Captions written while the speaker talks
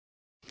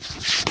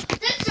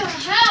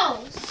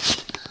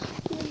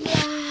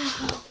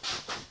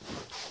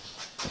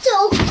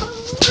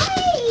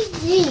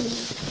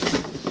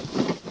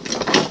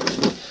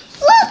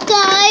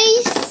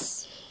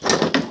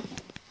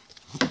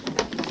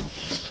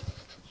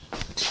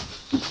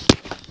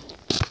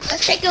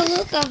Let's take a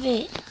look of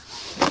it.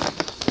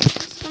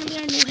 It's gonna be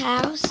our new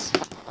house.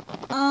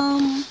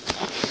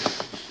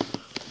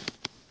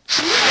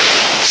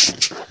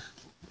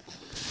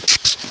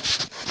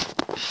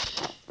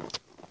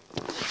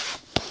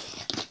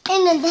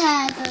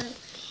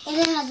 And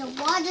it has a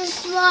water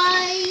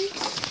slide.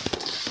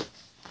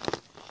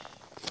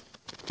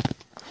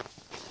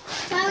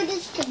 Probably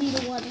this could be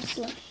the water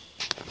slide.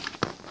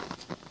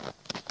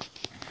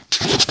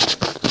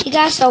 He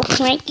got so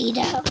cranky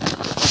though.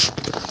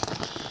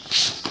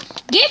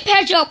 Get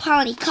Pedro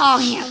Pony, call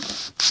him.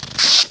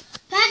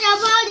 Pedro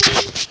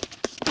Pony!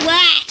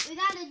 What?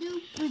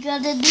 We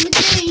gotta do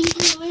things.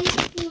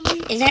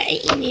 Is that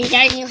a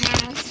new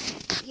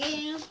house?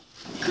 Yeah.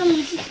 Come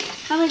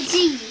and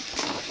see.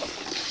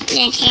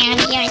 Yeah, Cam,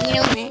 yeah, you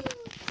know it.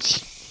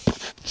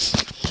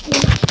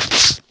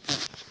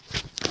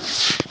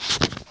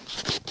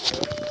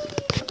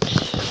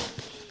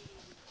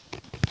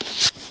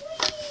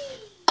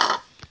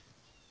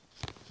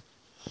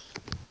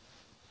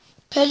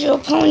 Pedro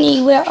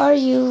Pony, where are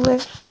you?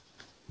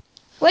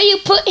 Where you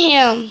put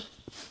him?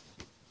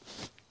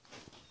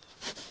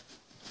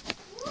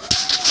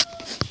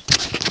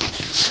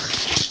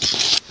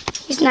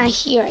 He's not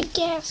here, I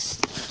guess.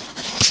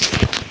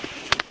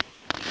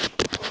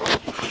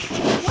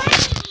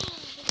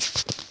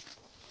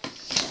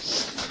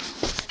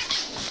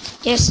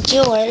 Yes,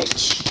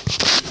 George.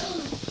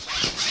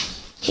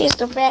 He's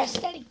the best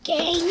of the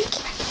gang.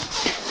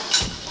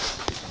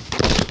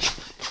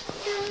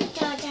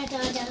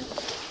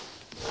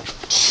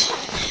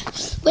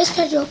 Where's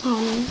Pedro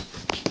Pony?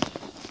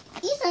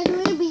 He's not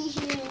gonna be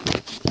here.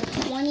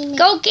 20 minutes.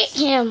 Go get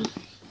him.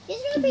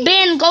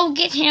 Ben, go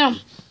get him.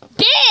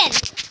 Ben!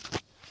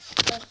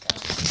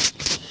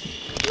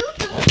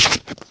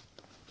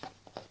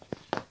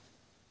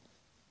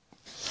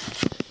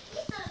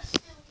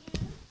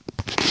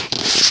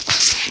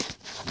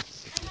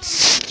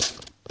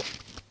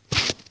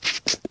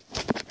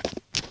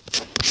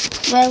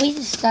 Well, we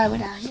just start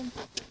without him.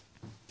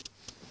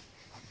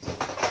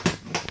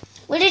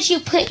 Where did you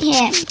put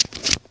him?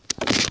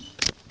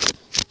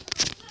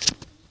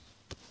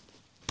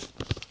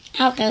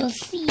 I'll go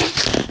see.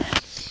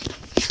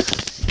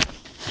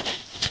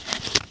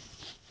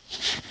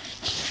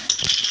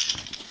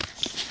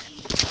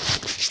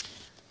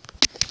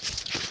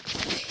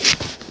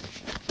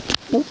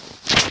 Nope.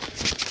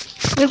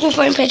 We're going to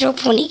find Pedro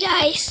Pony,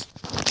 guys.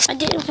 I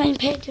didn't find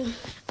Pedro.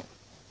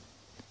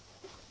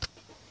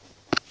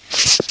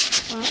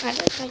 Well, I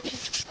didn't find Pedro.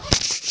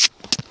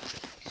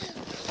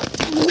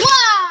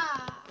 Wow!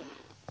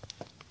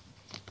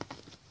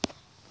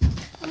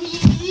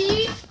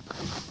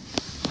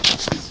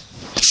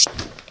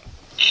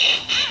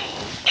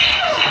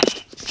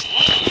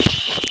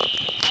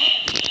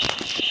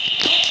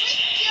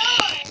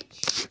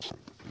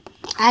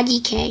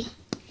 IDK.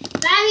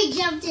 Bobby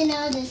jumped in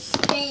outer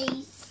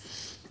space.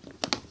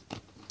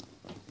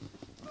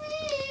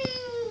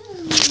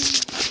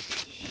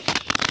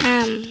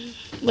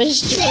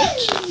 Where's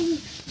George?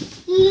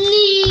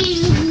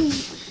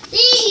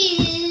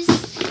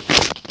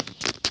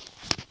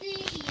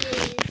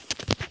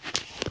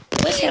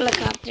 Where's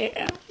helicopter?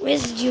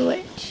 Where's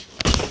George?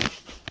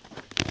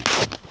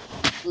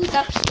 Who's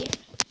up here?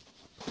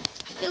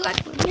 I feel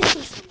like we're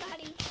missing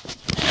somebody.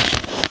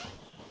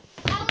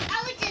 I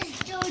would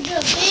just do a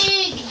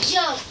big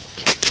jump.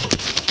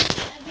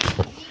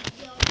 A big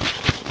jump.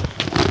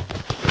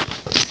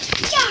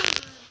 Yeah.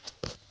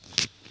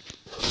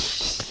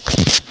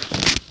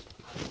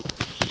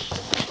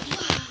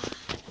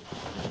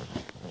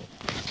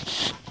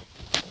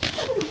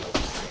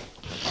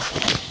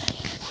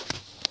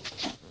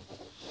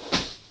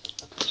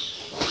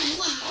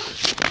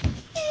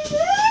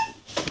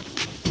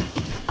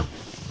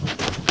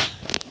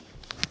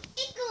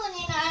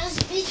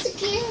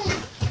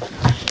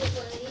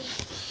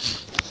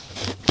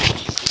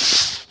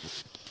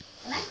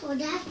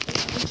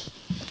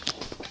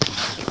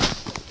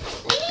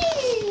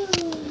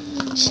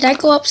 Should I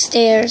go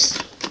upstairs?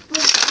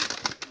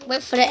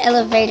 Wait for the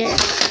elevator.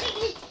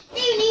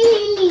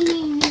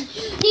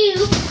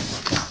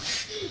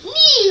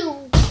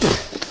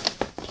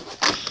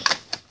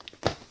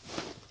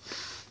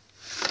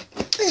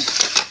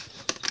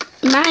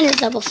 Mine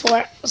is level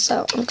 4,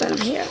 so I'm going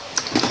here.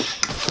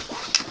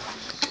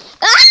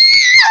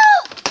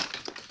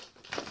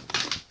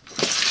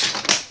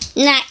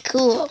 Not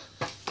cool.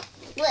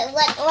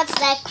 What's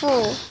that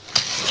cool?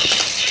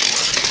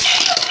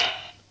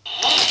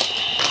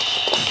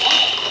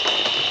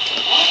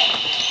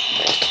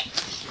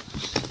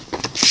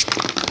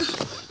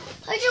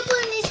 How'd you put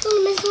in this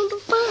room? It's number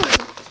 5.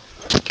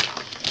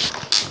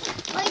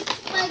 Like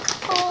my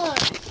car.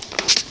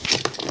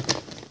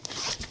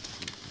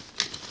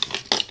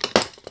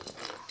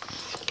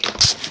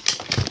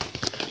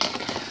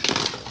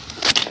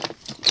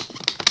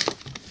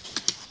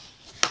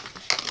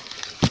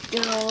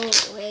 No,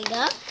 wake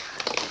up.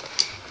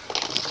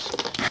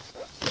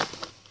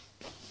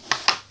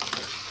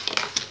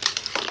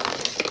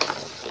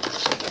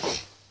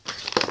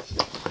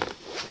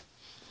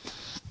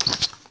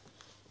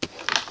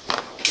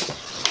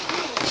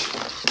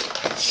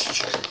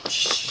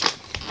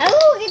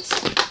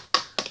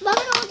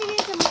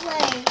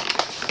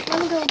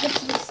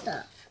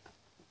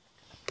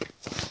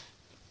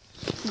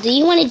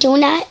 a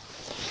donut?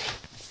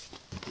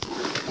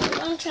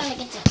 I'm trying to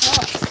get the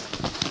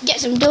toys. Get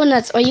some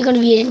donuts or you're going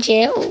to be in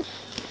jail.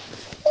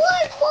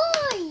 Why?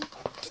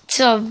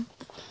 Some.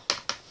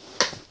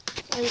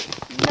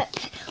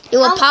 It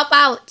will pop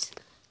out.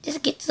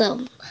 Just get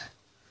some.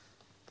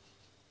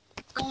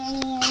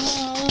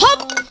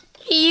 Pop!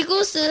 Here you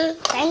go, sir.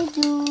 Thank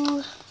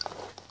you.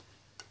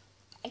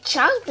 A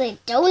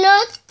chocolate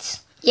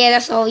donut? Yeah,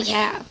 that's all we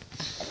have.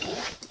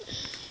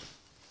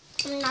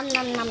 Nom,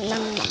 nom, nom,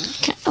 nom,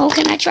 nom.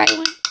 Can I try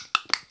one?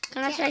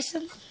 Can I try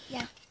some?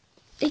 Yeah.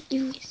 Thank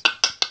you.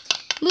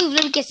 Move,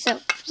 let me get some.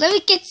 Let me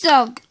get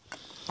some.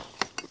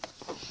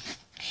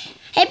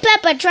 Hey,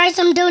 Peppa, try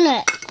some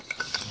donut.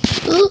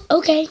 Ooh,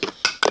 okay.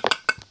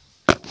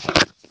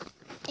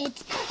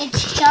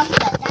 It's chocolate.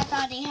 That's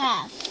all they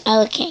have.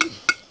 Okay.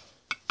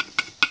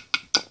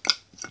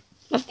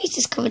 My face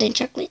is covered in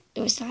chocolate.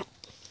 No, it's not.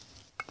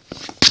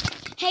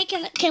 Hey,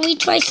 can we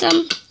try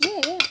some?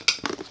 Yeah.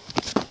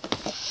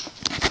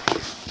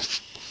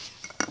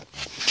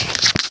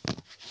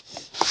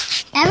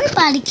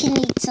 Everybody can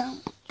eat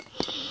some.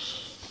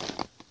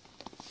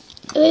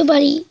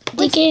 Everybody,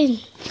 dig in.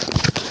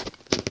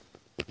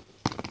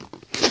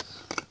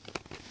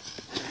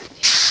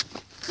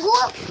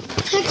 What?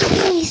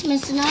 Pepperoni's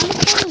missing all the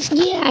things.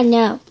 Yeah, I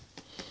know.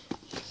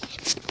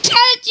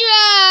 Pedro!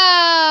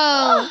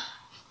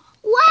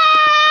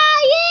 Wow!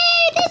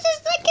 Yay! This is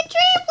like a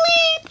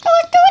trampoline.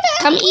 Donut.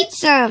 Come eat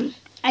some.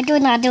 I do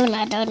not.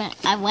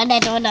 I want a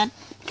donut.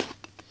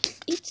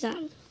 Eat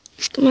some.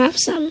 Come have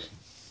some.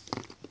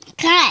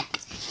 Cut.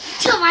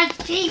 Too much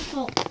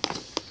people.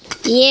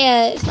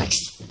 Yeah, it's like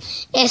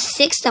there's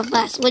 6 of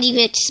us. What do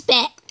you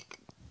expect?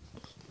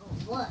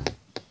 What?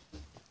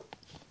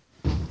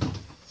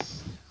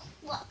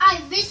 Well, I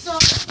missed all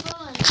the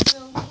fun. So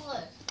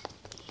what?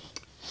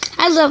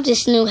 I love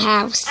this new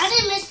house. I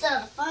didn't miss all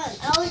the fun.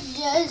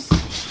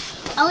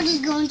 I was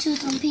just going to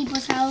some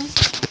people's house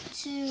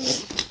to.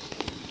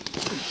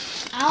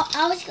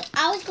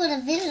 I was going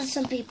to visit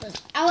some people.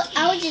 I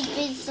was just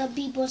visit some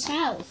people's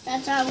house.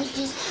 That's what I was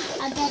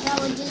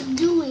just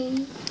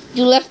doing.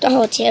 You left the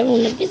hotel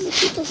room to visit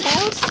people's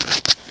house?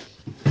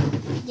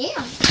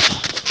 Yeah.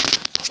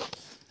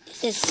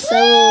 This is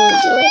so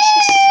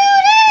delicious.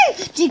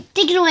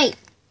 Take it away.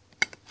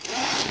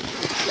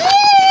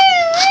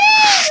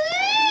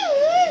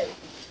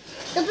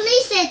 The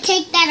police said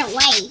take that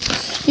away.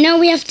 No,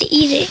 we have to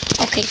eat it.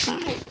 Okay,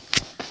 fine.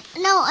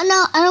 No, I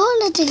don't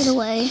want to take it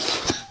away.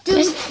 Do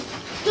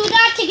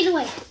not take it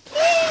away.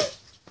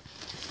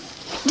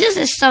 This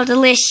is so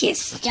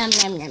delicious. Yum,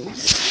 yum, yum, yum.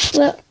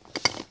 Well,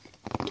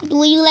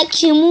 do you like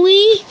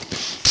chimney?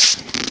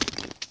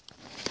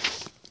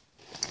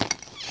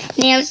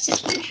 Now it's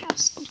just my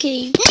house.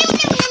 Okay.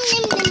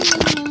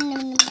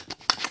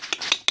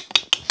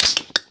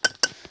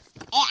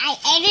 I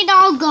ate it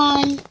all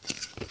gone.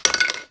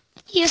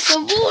 Here's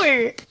some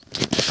more.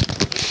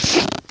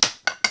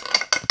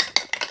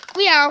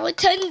 We have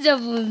tons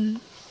of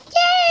them.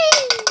 Yay!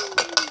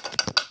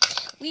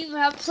 We even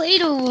have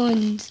Play-Doh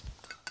ones.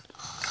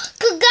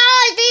 Good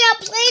guys, they have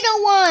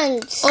Play-Doh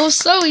ones. Oh,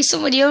 sorry,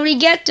 somebody already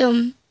got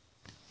them.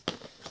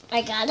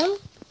 I got them?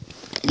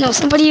 No,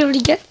 somebody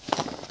already got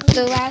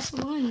the last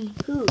one.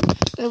 Who?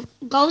 The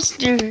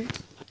Ghoster.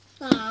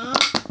 Aww.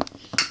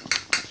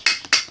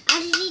 I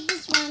just eat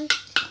this one.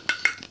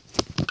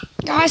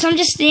 Guys, I'm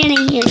just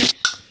standing here.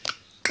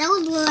 That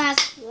was the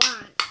last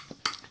one.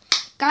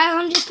 Guys,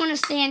 I'm just going to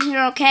stand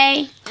here,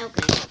 okay?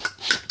 Okay.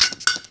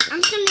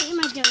 I'm just gonna eat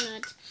my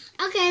donuts.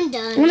 Okay, I'm I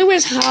done. wonder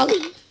where's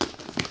Holly.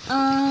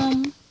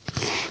 I'm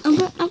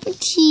gonna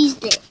tease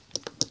it.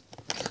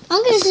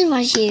 I'm gonna sit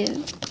my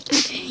shoe.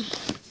 Okay.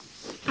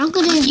 I'm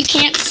gonna. You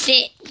can't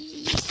sit.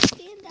 You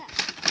stand up.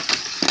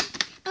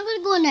 I'm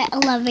gonna go in the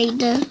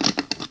elevator.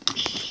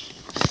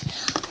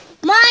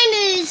 Mine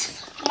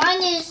is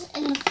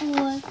in the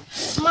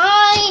 4.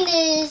 Mine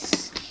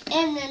is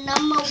in the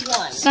number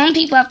 1. Some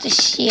people have to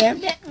share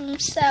bedroom,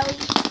 Sally.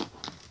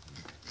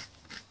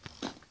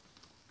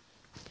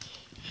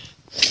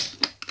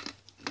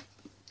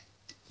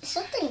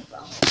 Something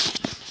wrong.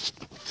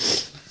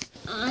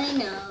 I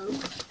know.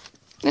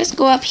 Let's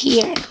go up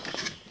here.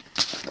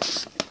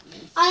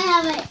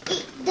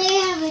 They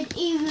have an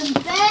even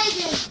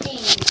better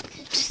thing.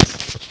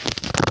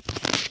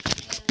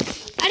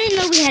 I didn't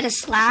know we had a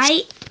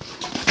slide.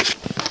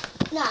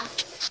 No.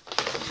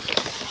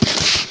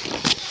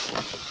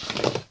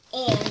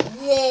 And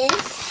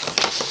this.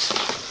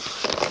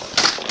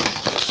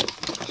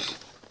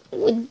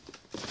 With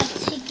A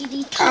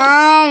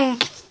tickety-tock.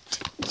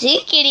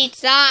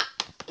 tickety-tock.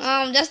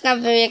 That's not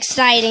very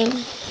exciting.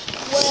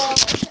 Well,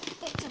 it's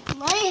a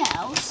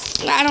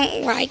playhouse. I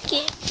don't like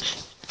it.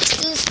 It's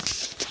too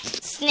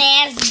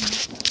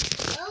snazzy.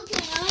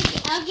 Okay,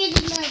 I'll get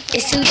another.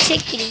 It's too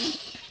tickety.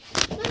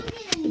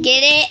 Get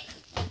Get it?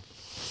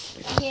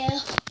 Yeah.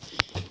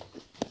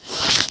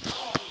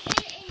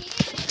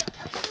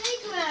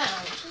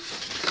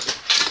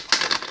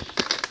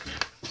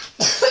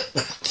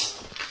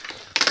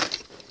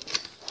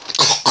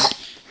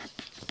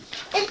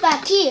 It's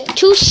back here.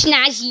 Too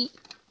snazzy.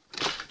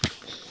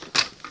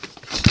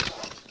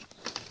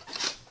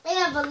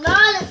 have a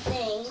lot of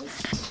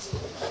things.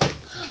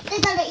 They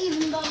got an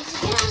even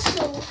bouncy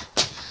castle.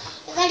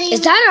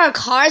 Is that our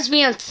cars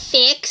being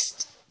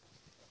fixed?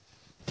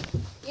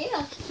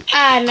 Yeah.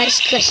 Ah, nice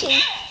cushion.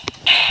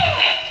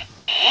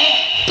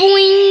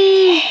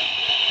 Boing!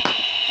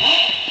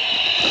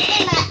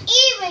 And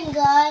I even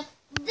got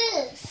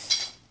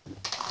this.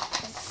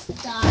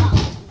 Stop.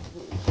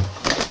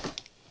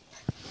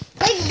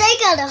 They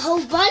got a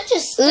whole bunch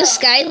of stuff. Ooh,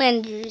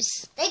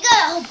 Skylanders. They got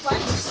a whole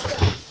bunch of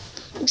stuff.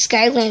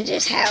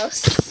 Skylanders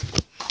house.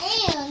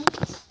 And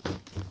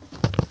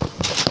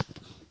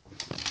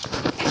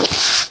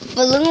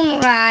Balloon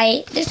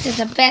ride. This is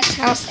the best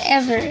house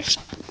ever.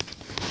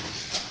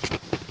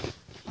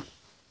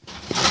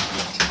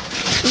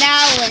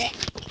 Now what?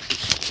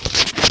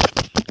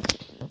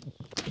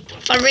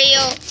 For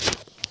real?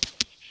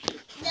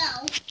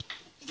 no.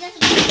 It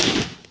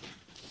doesn't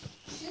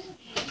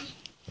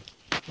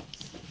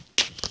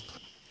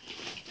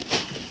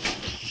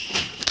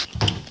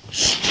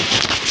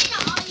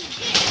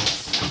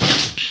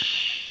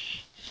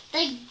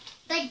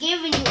They're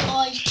giving you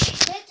all.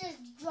 They're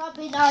just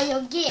dropping all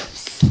your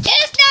gifts.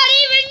 It's not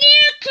even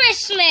near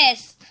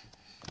Christmas.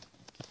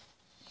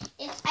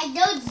 I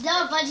know it's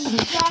not, but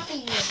he's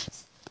dropping it.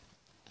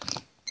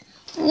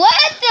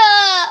 What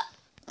the?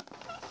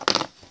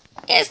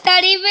 It's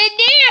not even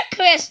near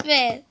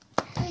Christmas.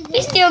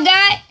 We still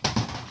got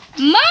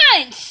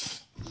months.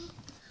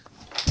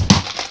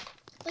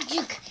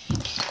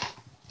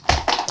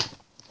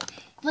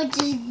 But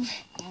the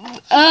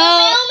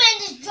Oh.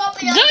 mailman is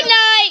dropping all Good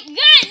night.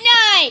 Good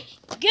night.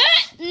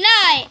 Good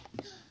night.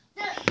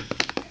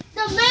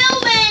 The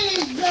mailman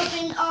is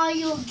dropping all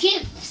your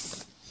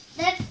gifts.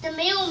 That's the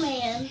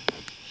mailman.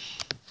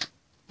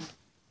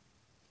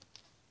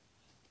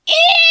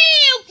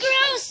 Ew,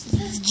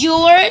 gross,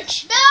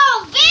 George.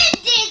 No,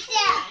 Ben did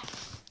that.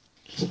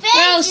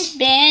 Gross,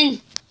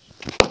 Ben.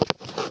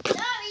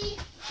 Sorry.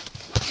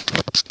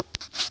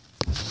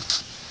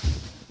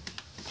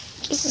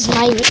 This is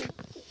my room.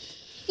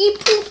 He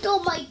pooped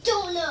on my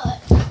donut.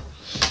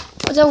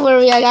 Oh, don't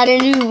worry, I got a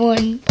new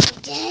one.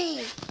 Dang.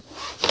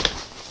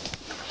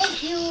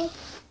 Thank you.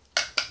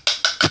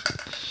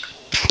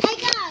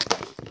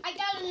 I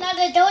got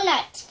another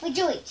donut for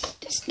George.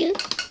 That's good.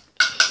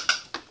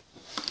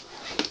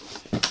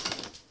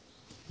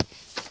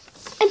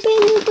 I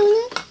bring you a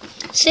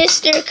donut.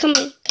 Sister, come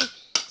in.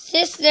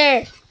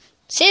 Sister.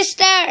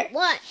 Sister.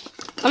 What?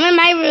 Come in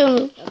my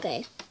room.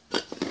 Okay.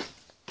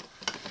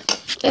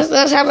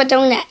 Let's have a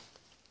donut.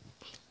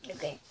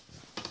 Okay.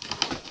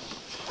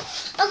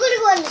 I'm gonna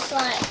go on the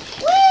slide.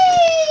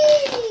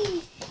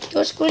 Whee!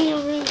 Let's go in your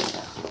room.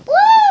 Woo!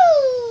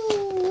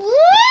 Woo!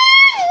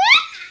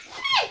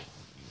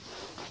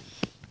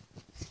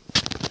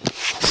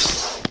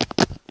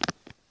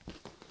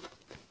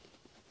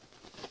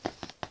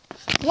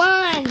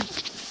 One,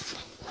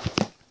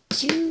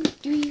 2,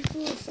 3,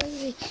 4, 5,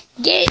 6.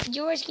 Get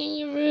George, get in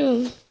your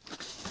room.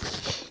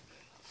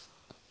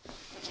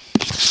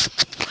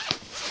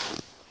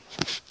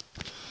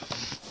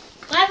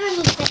 My room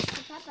is best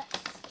for Papa.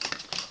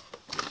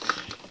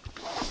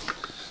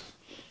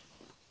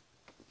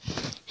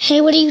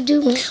 Hey, what are you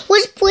doing?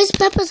 Where's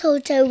Peppa's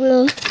hotel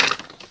room?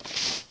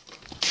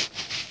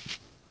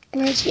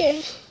 Right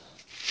here.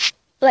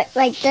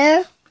 Right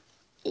there?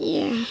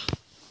 Yeah.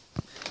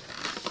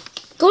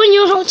 Go in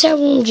your hotel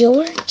room,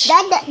 George.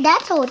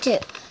 That's hotel.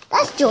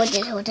 That's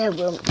George's hotel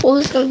room. Oh,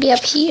 it's gonna be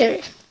up here.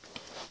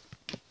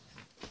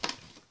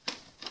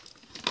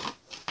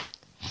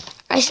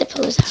 I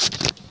suppose.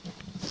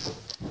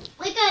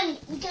 We got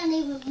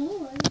even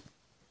more.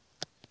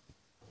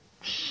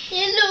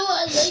 You know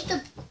I like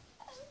the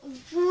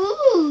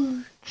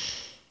food.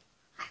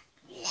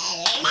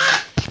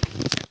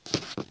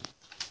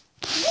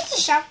 This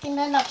is shocking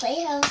than a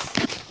playhouse.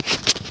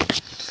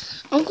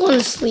 I'm going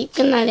to sleep.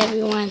 Good night,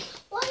 everyone.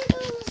 Why are you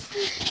going to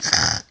sleep?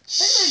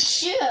 This is a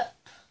ship.